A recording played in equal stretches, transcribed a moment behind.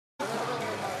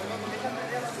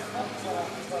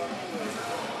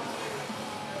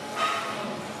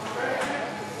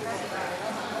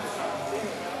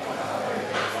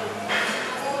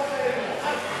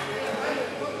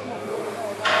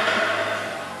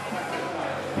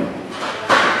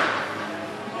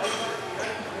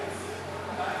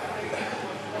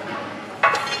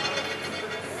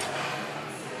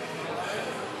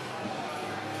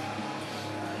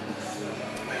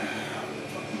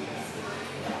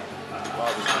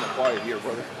Quiet here,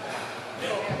 brother.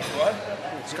 What?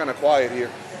 It's kind of quiet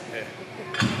here. Yeah.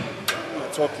 I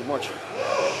talk too much.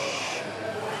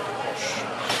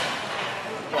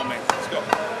 Come on, man. Let's go.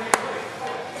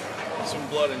 Some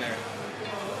blood in there.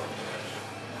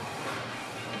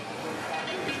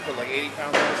 Did you put like 80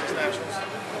 pounds on this nationals?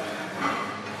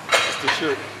 It's the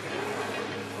shirt.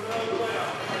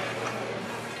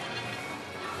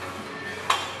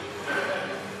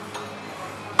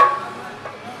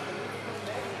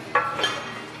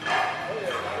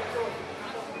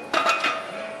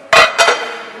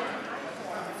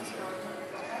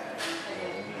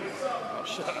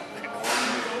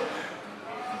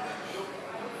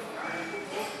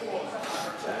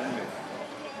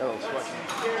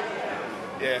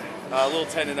 Yeah, a little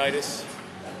tendonitis.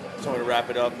 Told me to wrap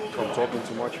it up. From talking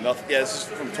too much? Nothing. Yeah, this is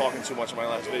from talking too much in my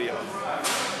last video.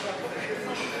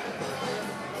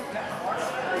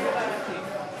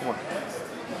 Come on.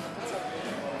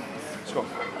 Let's go.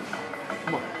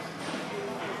 Come on.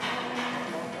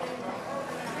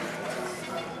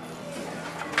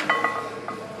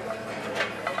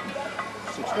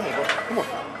 Six. Come on, bro. Come on.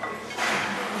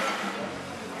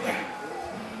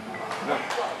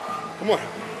 Come on.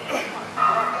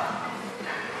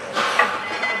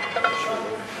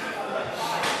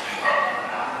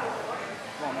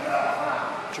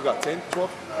 What you got, 10, 12?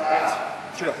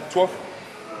 What you got, 12?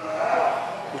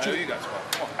 What you got,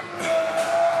 12? Come on.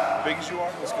 Big as you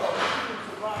are, let's go.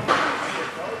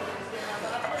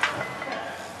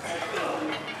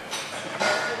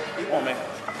 Come on, man.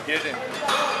 Get it in.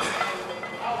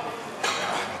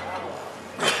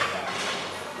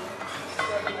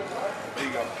 There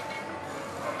you go.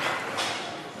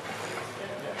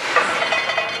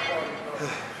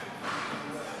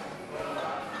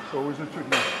 So where's the trick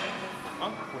now? Huh?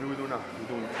 What do we do now? We're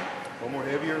doing one more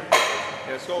heavier.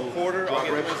 Yeah, let's go a quarter. I'll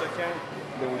get as much as I can.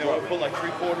 Then we'll put like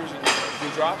 3/4 and do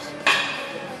drops.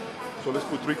 So let's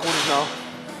put 3/4 now.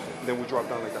 And then we drop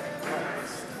down like that.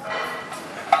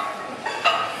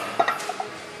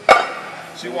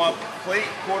 So you want plate,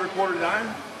 quarter,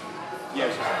 dime?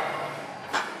 Yes.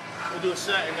 We'll do a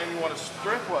set and then you want to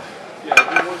strip what? Yeah,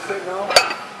 do one set now.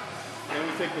 Then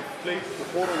we take the plate, the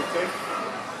quarter, the plate.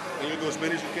 And you do as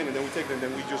many as you can, and then we take them, and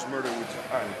then we just murder with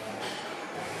iron.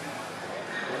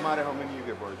 No matter how many you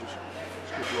get, brother, just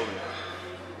keep rolling.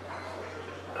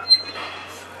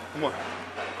 Come on.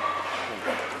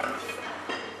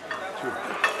 2.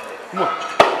 Come on.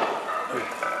 3.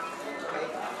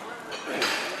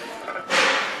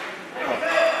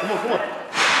 Come on, come on.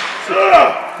 6.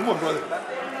 Come on, brother.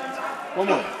 One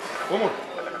more. One more.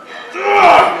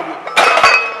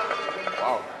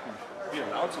 Wow.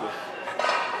 Yeah, out to it.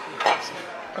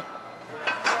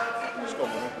 Let's go,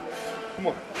 man. Come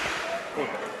on. 1,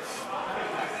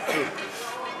 2,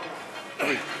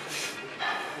 3,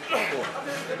 4,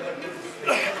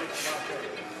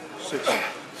 6,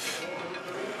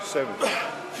 7.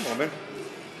 Come on, man.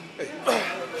 Hey.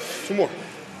 2 more.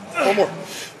 1 more.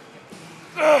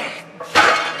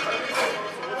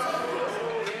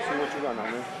 See what you got now,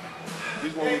 man. This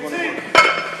is what we're going to do.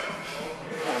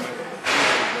 Come on, man.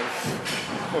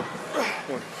 Come on.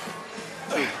 1,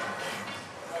 2,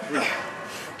 3, 4,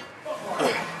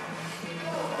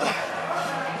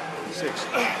 6.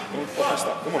 Don't fucking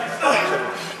stop. Come on. 7,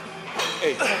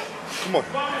 8. Come on.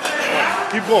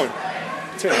 9. Keep going.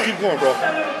 10. Keep going, bro.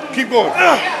 Keep going.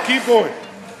 Keep going.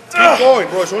 Keep going,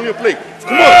 bro. It's only a plate.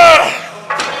 Come on.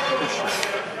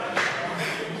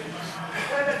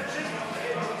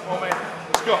 Oh, man.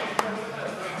 Let's go.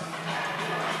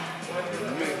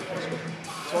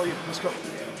 It's all you. Let's go.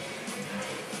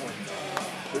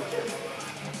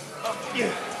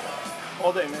 Yeah.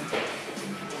 All day, man. Go.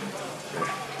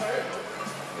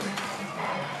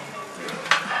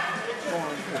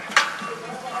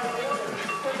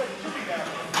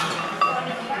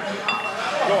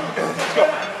 Let's go.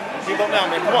 Keep up now,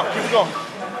 man. Come on. Keep it going.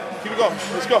 Keep it going.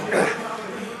 Let's go.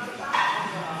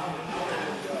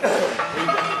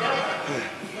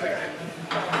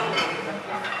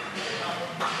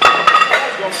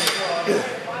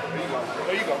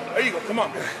 There you go. There you go. Come on.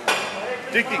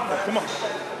 Dig deep. Come on.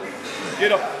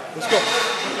 Get up. Let's go.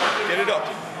 Get it up.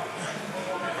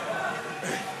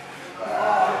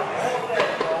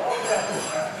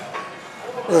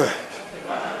 Come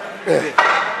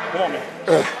on, man.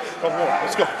 Come on,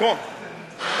 let's go. Come on.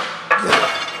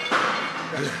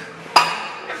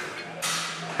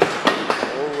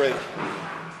 Already.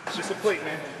 It's just a plate,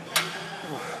 man.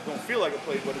 Don't feel like a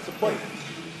plate, but it's a plate.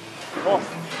 Come on.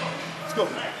 Let's go.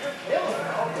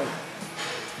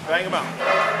 Bang him out.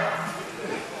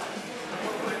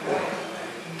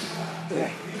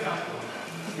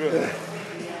 Good.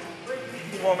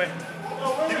 Come on, man.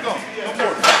 Keep it going. One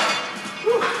more. See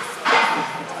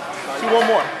one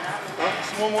more.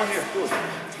 See one more here. We'll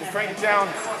crank it down.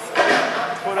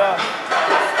 Put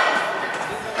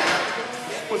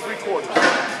 3/4.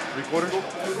 3/4?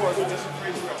 3/4. Just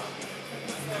crazy.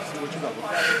 See what you got.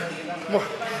 Come on.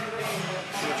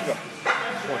 See what you got.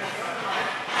 1,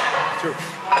 2,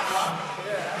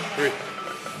 3,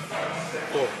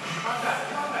 4,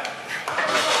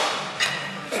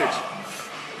 6,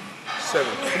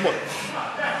 7. Come on.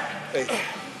 8,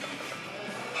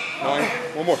 9.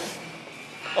 One more.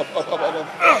 Up. Let's go,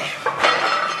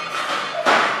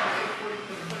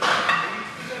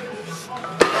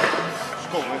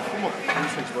 man. Come on.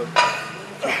 6, bud.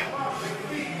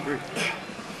 3,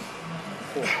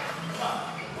 4,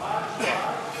 5,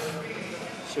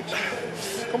 6.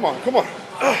 Come on. 7.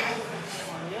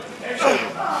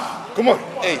 Come on.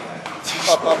 8.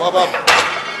 Up. All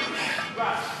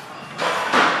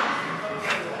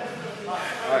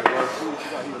right, bro. See what you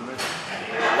got here, man.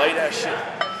 Light that shit.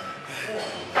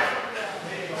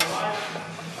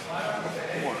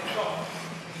 Come on.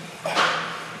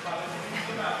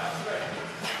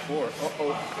 4.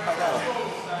 Uh-oh.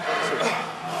 6.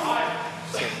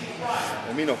 7.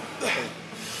 Let me know.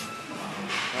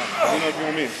 Let me know if you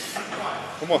want me.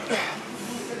 Come on.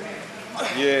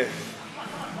 Yeah.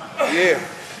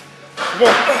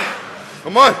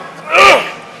 Come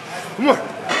on.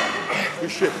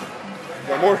 Good shit.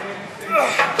 Got more?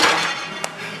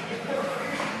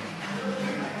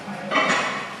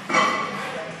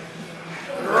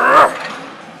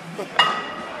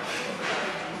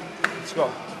 Let's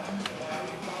go.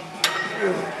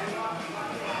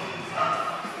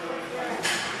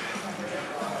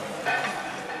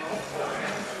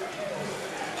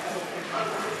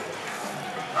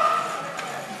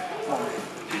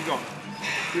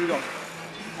 Keep it going.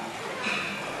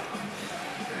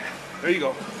 There you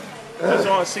go. That's what I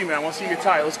want to see, man. I want to see you get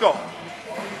tired. Let's go.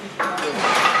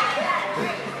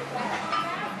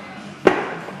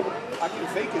 I can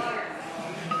fake it.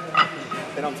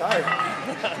 And I'm tired.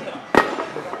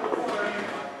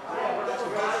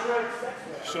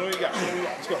 Show me what you got.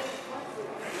 Let's go.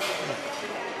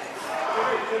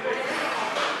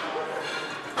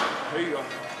 There you go.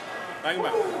 Bang him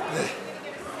out.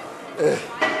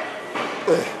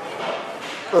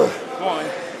 Come on, man.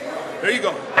 There you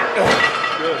go.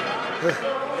 Good.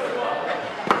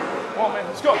 Come on, man.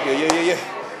 Let's go. Yeah.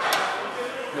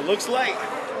 It looks light.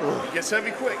 It gets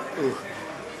heavy quick.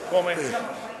 Come on, man. Come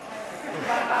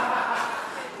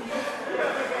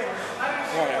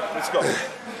on, man. Let's go.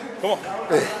 Come on.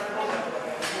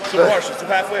 Some partials. Do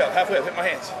halfway up. Hit my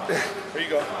hands. There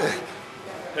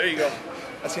you go.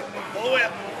 That's it. All the way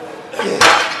up.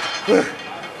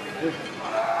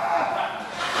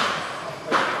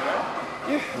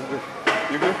 Yeah, I'm good.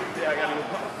 You good? Yeah, I got it.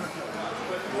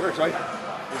 It works, right?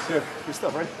 It's good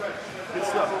stuff, right? Good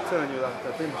stuff. I'm telling you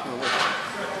that thing machine works.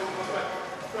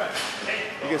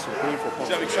 You get some painful pumps. He's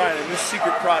gonna be trying a new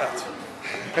secret product.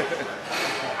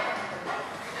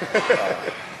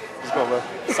 Let's go, bro.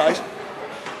 Size?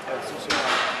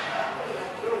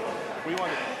 What do you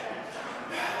want?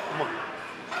 Come on.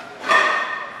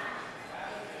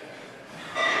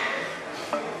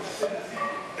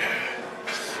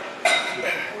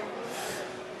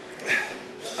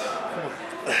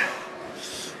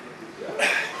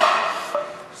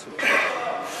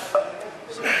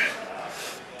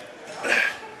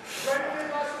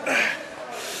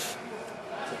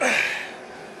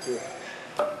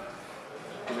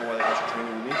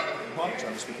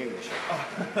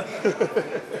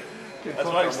 That's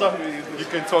why stuff You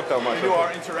can talk that much. you know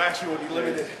our interaction will be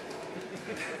limited.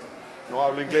 No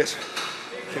hablo inglés.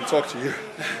 Can talk to you.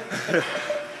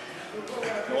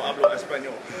 No hablo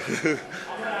español.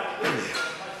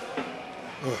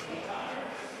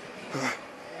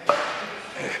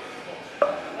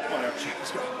 Come on, Erik.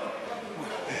 Let's go.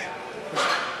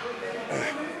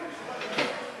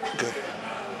 Good.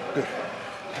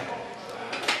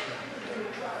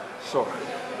 So,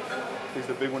 here's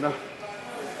the big one now.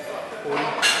 40,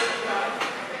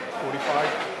 45,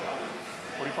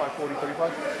 45, 40,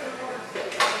 35.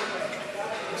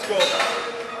 Let's go.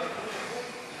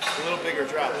 A little bigger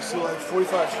drop. Let's do like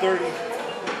 45, 30,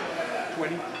 20,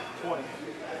 20. All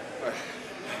right.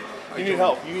 You need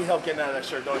help. You need help getting out of that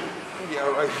shirt, don't you? Yeah,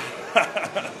 right.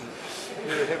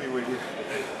 You're a heavyweight here.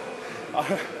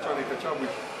 Charlie Kachawi.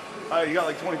 You got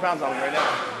like 20 pounds on me right now.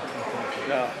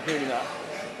 No, maybe not.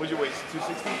 What's your weight?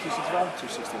 260? 265?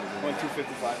 260. I'm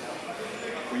 255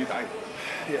 now. Were you dying?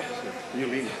 Yeah. You're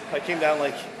lean. I came down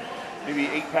like maybe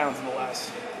 8 pounds in the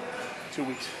last 2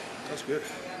 weeks. That's good.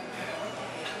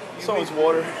 So is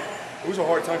water. It was a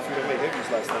hard time for you to make heavies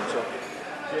last time, so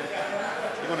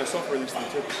you're gonna suffer this time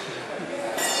too.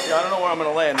 Yeah, I don't know where I'm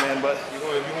gonna land, man, but You're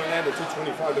gonna land at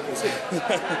 225. Look and see.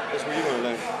 That's where you're gonna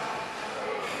land.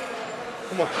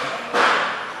 Come on.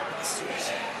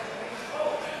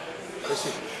 Let's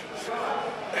see.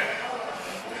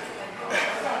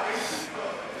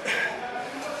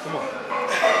 Come on.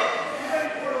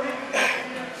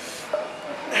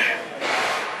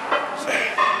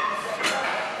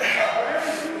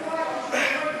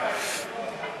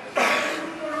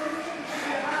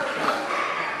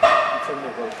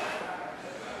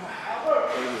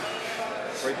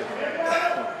 Right there.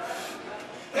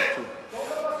 1, 2,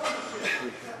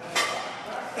 3,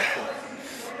 4,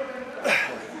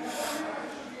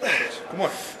 5, 6. Come on.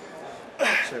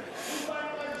 7.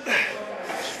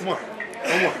 Come on.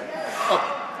 One more. Up.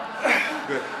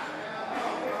 Good.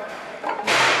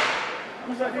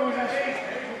 whose idea was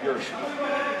this? Yours.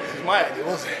 This is my idea,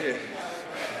 wasn't it? Yeah.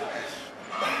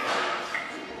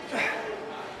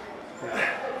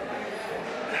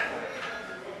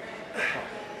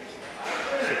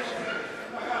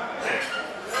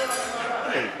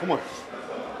 Come on.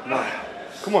 9.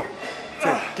 Come on.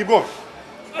 10. Keep going.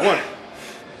 1,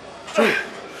 2, 3,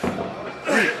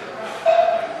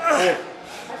 4.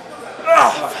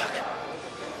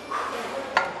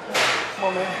 Come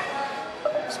on, man.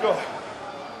 Let's go.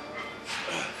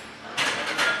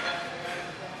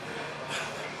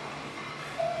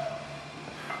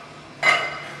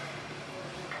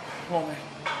 Come on, man.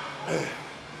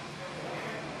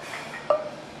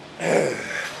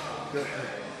 Good.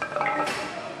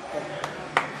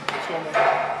 Let's go, man.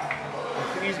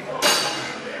 Take it easy. Come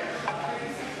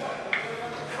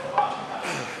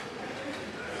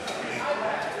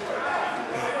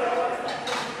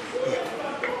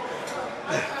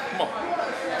on.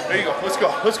 There you go. Let's go.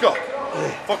 Let's go.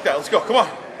 Fuck that. Let's go. Come on.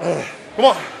 Come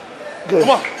on. Come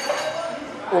on.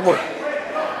 One more.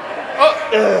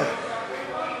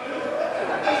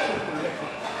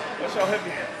 Watch how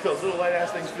heavy those little light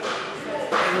ass things feel.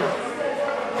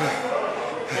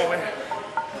 Come on, man.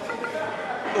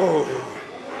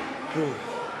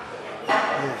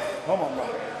 Come on, bro.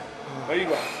 There you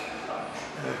go.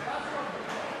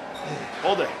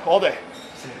 All day. All day.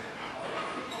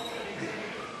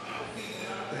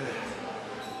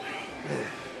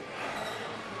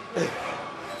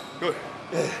 Good.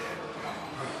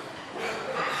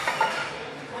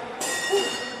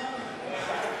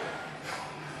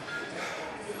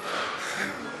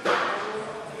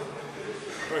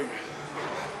 Very good.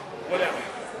 What happened?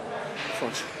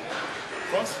 Fronts.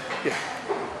 Fronts? Yeah.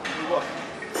 Do what?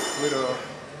 With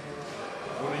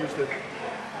I'm gonna use the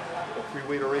free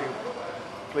weight already.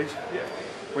 Please. Yeah.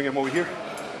 Bring him over here.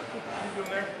 You doing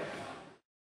there?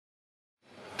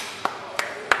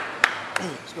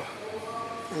 Let's go.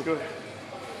 Good.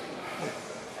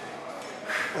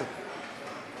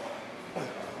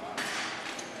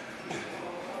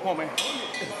 Come on, man.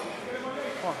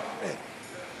 Come on.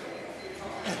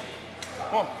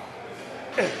 Come on.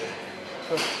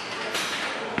 Let's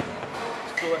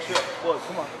fill that shit up. Blood,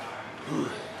 come on.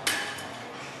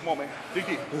 Come on, man. Dig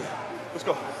deep. Let's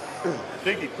go.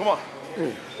 Dig deep. Come on.